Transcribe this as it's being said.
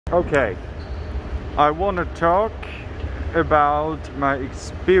Okay, I want to talk about my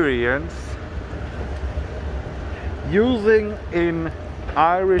experience using an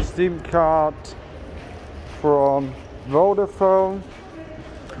Irish SIM card from Vodafone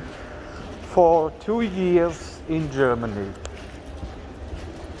for 2 years in Germany,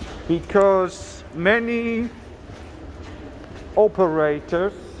 because many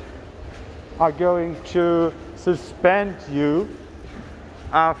operators are going to suspend you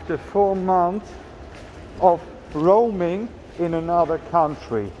after 4 months of roaming in another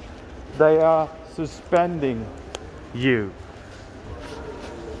country. They are suspending you,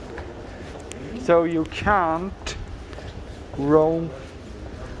 so you can't roam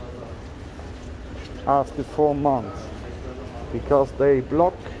after 4 months because they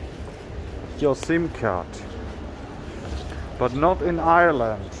block your SIM card. But not in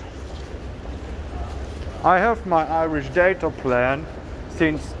Ireland. I have my Irish data plan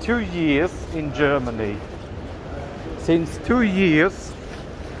since 2 years in Germany. Since 2 years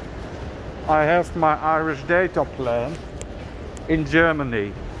I have my Irish data plan in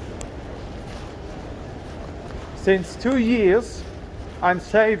Germany. Since 2 years I'm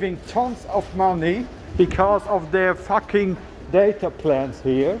saving tons of money because of their fucking data plans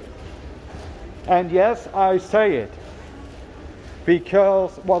here. And yes, I say it,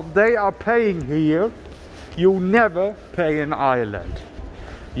 because what they are paying here, you never pay in Ireland.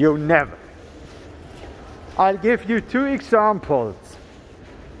 You never. I'll give you 2 examples.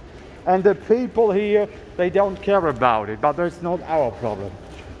 And the people here, they don't care about it, but that's not our problem.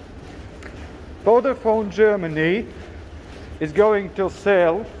 Vodafone Germany is going to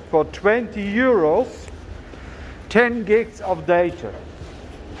sell for 20 euros 10 gigs of data.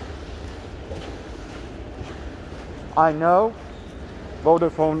 I know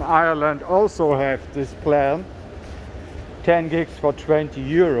Vodafone Ireland also have this plan, 10 gigs for 20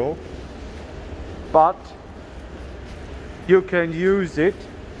 euro, but you can use it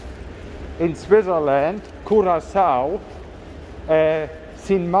in Switzerland, Curaçao,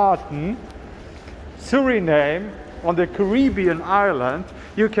 Sint Maarten, Suriname, on the Caribbean island.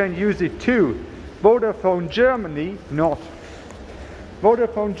 You can use it too. Vodafone Germany not.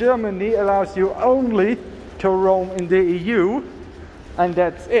 Vodafone Germany allows you only to roam in the EU, and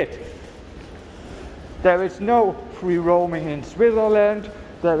that's it. There is no free roaming in Switzerland,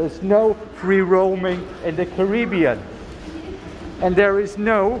 there is no free roaming in the Caribbean, and there is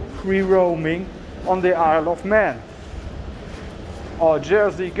no free roaming on the Isle of Man or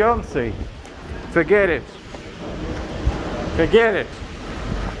Jersey Guernsey. Forget it. Forget it.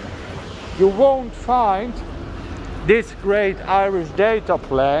 You won't find this great Irish data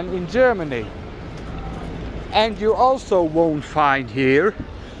plan in Germany. And you also won't find here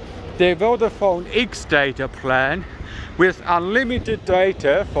the Vodafone X data plan with unlimited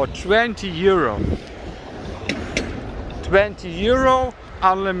data for 20 euro. 20 euro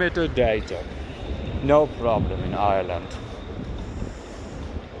unlimited data. No problem in Ireland.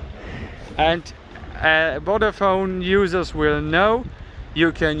 And Vodafone users will know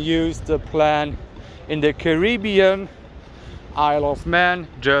you can use the plan in the Caribbean, Isle of Man,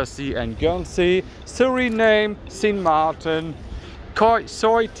 Jersey and Guernsey, Suriname, Sint Maarten,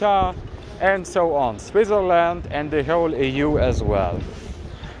 Ceuta and so on, Switzerland and the whole EU as well,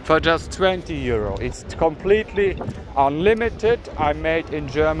 for just 20 euro. It's completely unlimited. I made in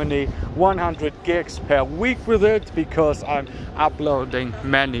Germany 100 gigs per week with it because I'm uploading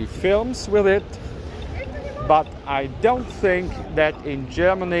many films with it. But I don't think that in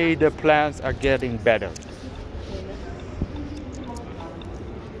Germany the plans are getting better.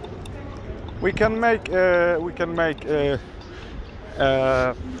 We can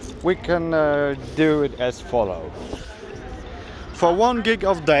do it as follows. For 1 gig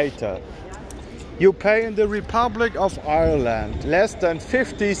of data, you pay in the Republic of Ireland less than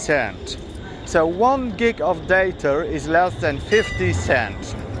 50 cents. So 1 gig of data is less than 50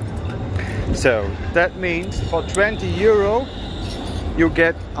 cents. So that means for 20 euro you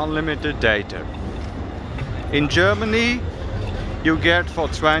get unlimited data. In Germany you get for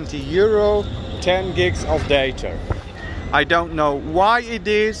 20 euro 10 gigs of data. I don't know why it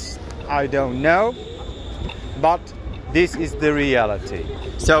is, I don't know, but this is the reality.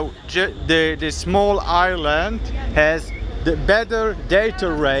 So the small island has the better data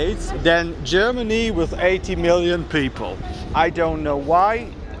rates than Germany with 80 million people. I don't know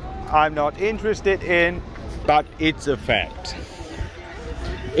why, I'm not interested in, but it's a fact.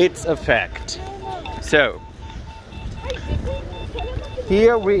 It's a fact. So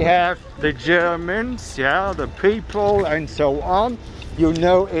here we have the Germans, yeah, the people and so on. You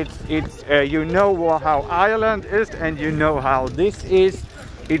know you know how Ireland is, and you know how this is.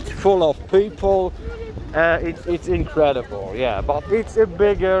 It's full of people. It's incredible, yeah. But it's a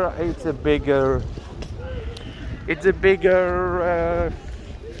bigger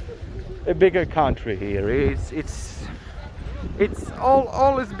country here. It's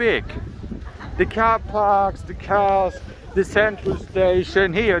all is big. The car parks, the cars, the central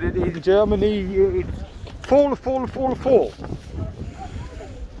station. Here in Germany, it's full.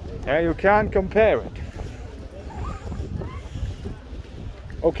 Yeah, you can't compare it.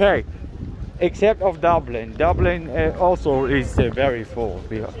 Okay, except of Dublin. Dublin also is very full,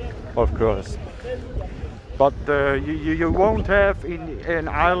 of course. But you won't have in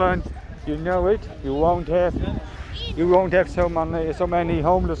Ireland, you know it. You won't have so many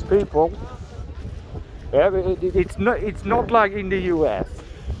homeless people. Yeah, it's not like in the US,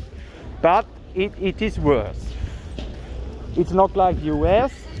 but it is worse. It's not like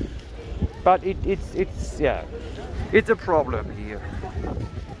US, but it's yeah, it's a problem here.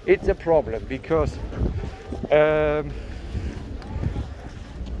 It's a problem because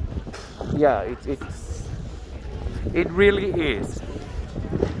yeah, it really is.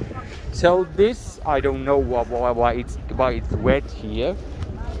 So this, I don't know why it's wet here,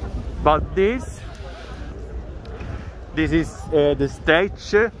 but this is the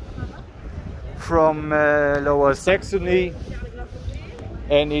stage from Lower Saxony,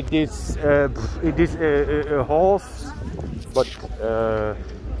 and it is a horse, but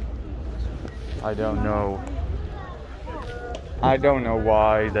I don't know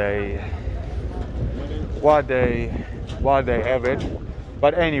why they have it,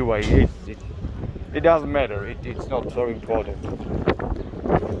 but anyway, it doesn't matter. It's not so important.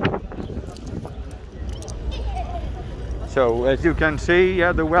 So as you can see,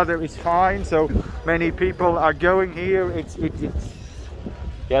 yeah, the weather is fine. So many people are going here. It's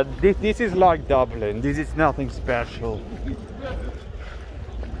yeah. This is like Dublin. This is nothing special.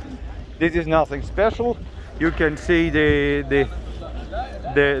 This is nothing special. You can see the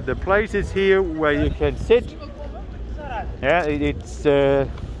places here where you can sit. Yeah, it's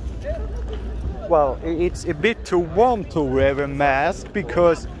well, it's a bit too warm to wear a mask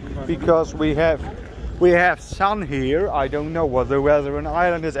because we have sun here. I don't know what the weather in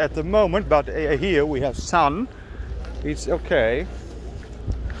Ireland is at the moment, but here we have sun. It's okay.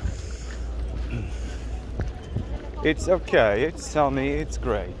 It's okay. It's sunny. It's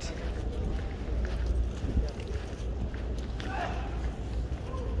great.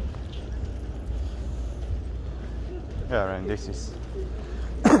 Yeah, and this is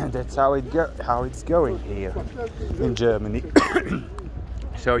that's how it's going here in Germany.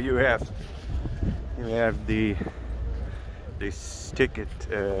 So you have this ticket,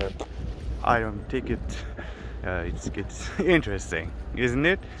 iron ticket. It's interesting, isn't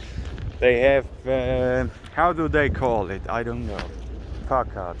it? They have how do they call it? I don't know.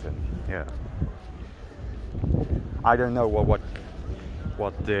 Fahrkarten. Yeah. I don't know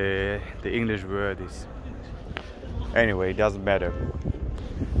what the English word is. Anyway, it doesn't matter.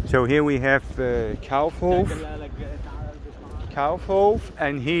 So here we have Kaufhof,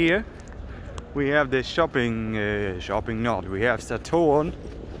 and here we have the shopping nod. We have Saturn.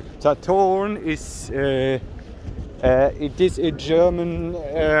 Saturn is it is a German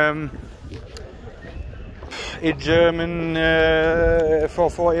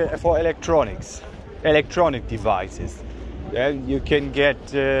for electronic devices. You can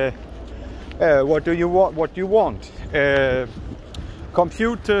get what do you want?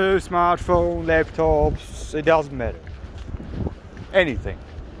 Computer, smartphone, laptops, it doesn't matter. Anything.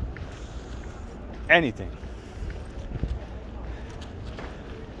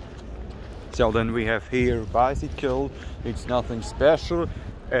 So then we have here bicycle. It's nothing special.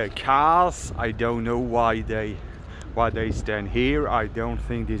 Cars. I don't know why they stand here. I don't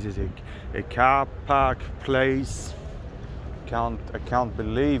think this is a car park place. I can't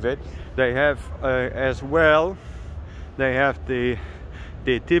believe it. They have as well. They have the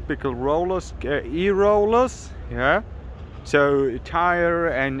typical rollers, e-rollers. Yeah. So tire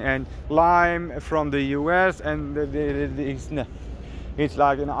and lime from the US, and it's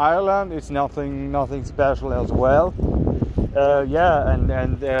like in Ireland. It's nothing special as well. Yeah, and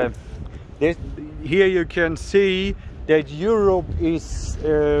this, here you can see that Europe is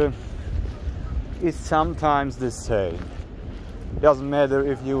sometimes the same. Doesn't matter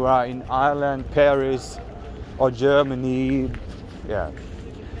if you are in Ireland, Paris, or Germany. Yeah,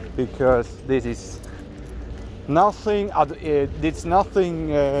 because this is nothing. It's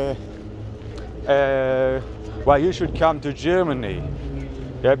nothing why you should come to Germany.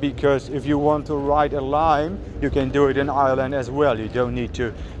 Yeah, because if you want to ride a lime, you can do it in Ireland as well. You don't need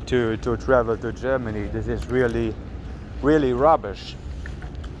to travel to Germany. This is really rubbish.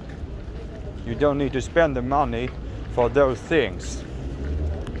 You don't need to spend the money for those things.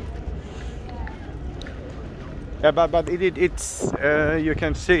 Yeah, but it's you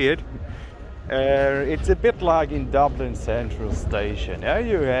can see it. It's a bit like in Dublin Central Station. Yeah,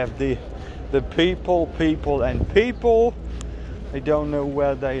 you have the people and people. I don't know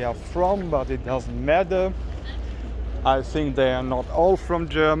where they are from, but it doesn't matter. I think they are not all from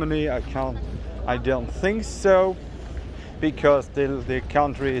Germany. I don't think so, because the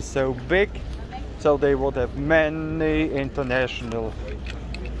country is so big. So they would have many international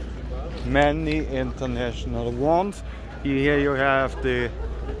ones. Here you have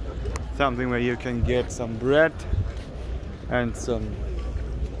something where you can get some bread and some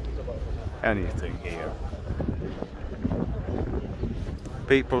anything here.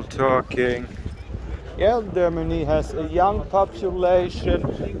 People talking. Yeah, Germany has a young population,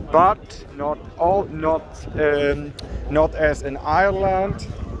 but not as in Ireland.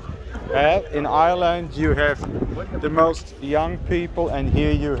 In Ireland you have the most young people, and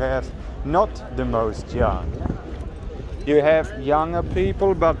here you have not the most young. You have younger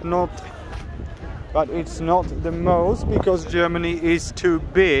people, but it's not the most, because Germany is too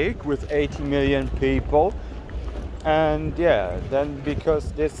big with 80 million people, and yeah, then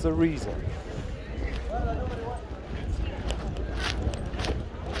because that's the reason.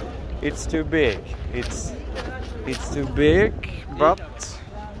 It's too big. It's too big, but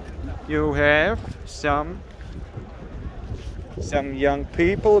you have some young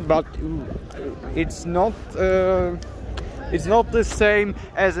people, but it's not the same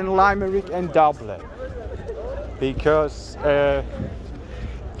as in Limerick and Dublin, because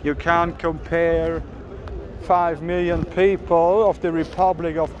you can't compare 5 million people of the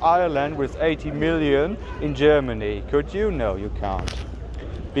Republic of Ireland with 80 million in Germany. Could you? No, you can't,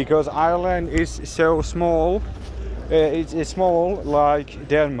 because Ireland is so small. It's small like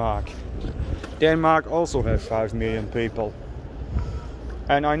Denmark. Denmark also has 5 million people.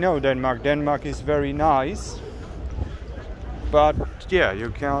 And I know Denmark. Denmark is very nice. But yeah,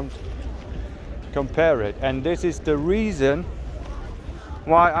 you can't compare it. And this is the reason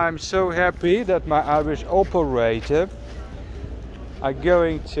why I'm so happy that my Irish operator are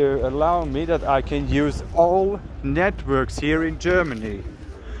going to allow me that I can use all networks here in Germany.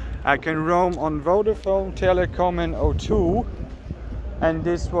 I can roam on Vodafone, Telecom and O2, and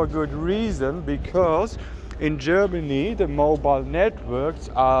this for good reason, because in Germany the mobile networks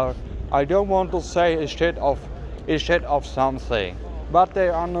are, I don't want to say instead of something, but they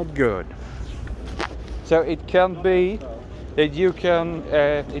are not good. So it can be that you can,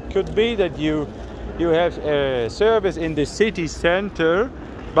 it could be that you have a service in the city center,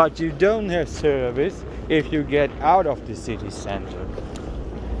 but you don't have service if you get out of the city center.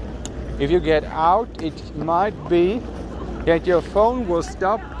 If you get out, it might be that your phone will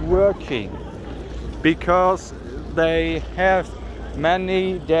stop working, because they have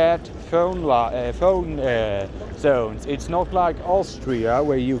many dead phone zones. It's not like Austria,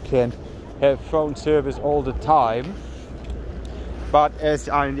 where you can have phone service all the time. But as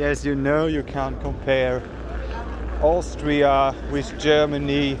you know, you can't compare Austria with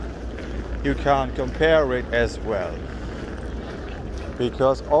Germany. You can't compare it as well,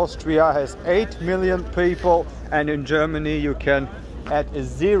 because Austria has 8 million people, and in Germany you can add a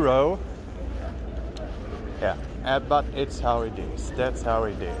zero. Yeah, but it's how it is. That's how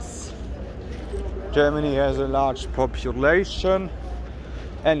it is. Germany has a large population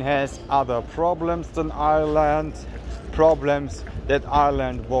and has other problems than Ireland. Problems that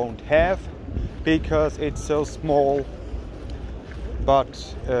Ireland won't have, because it's so small.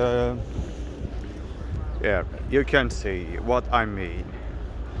 But yeah, you can see what I mean.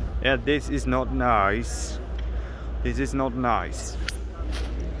 Yeah, this is not nice. This is not nice.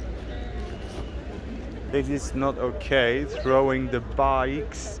 This is not okay. Throwing the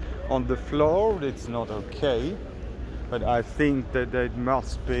bikes on the floor, it's not okay. But I think that there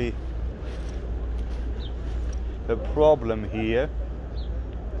must be a problem here.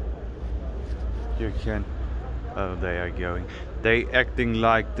 You can, oh, they are going. They acting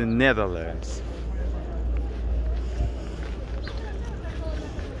like the Netherlands.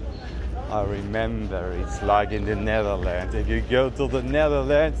 I remember, it's like in the Netherlands. If you go to the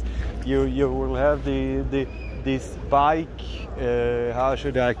Netherlands, you will have this bike. How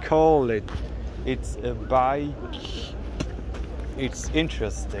should I call it? It's a bike. It's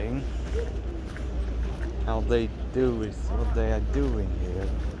interesting how they do is what they are doing here.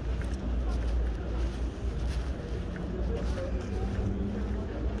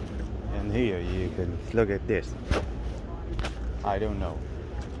 And here you can look at this. I don't know.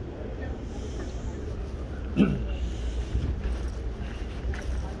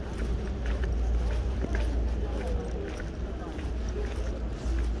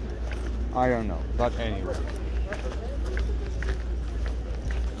 I don't know, but anyway.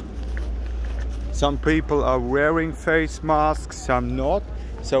 Some people are wearing face masks, some not.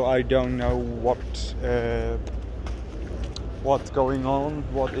 So I don't know what's going on,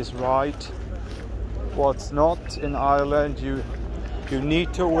 what is right, what's not. In Ireland you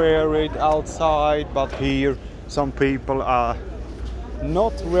need to wear it outside, but here some people are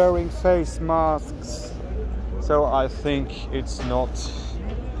not wearing face masks. So I think it's not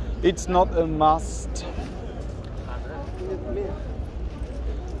a must.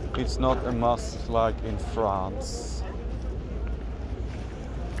 It's not a must like in France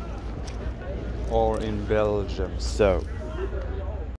or in Belgium. So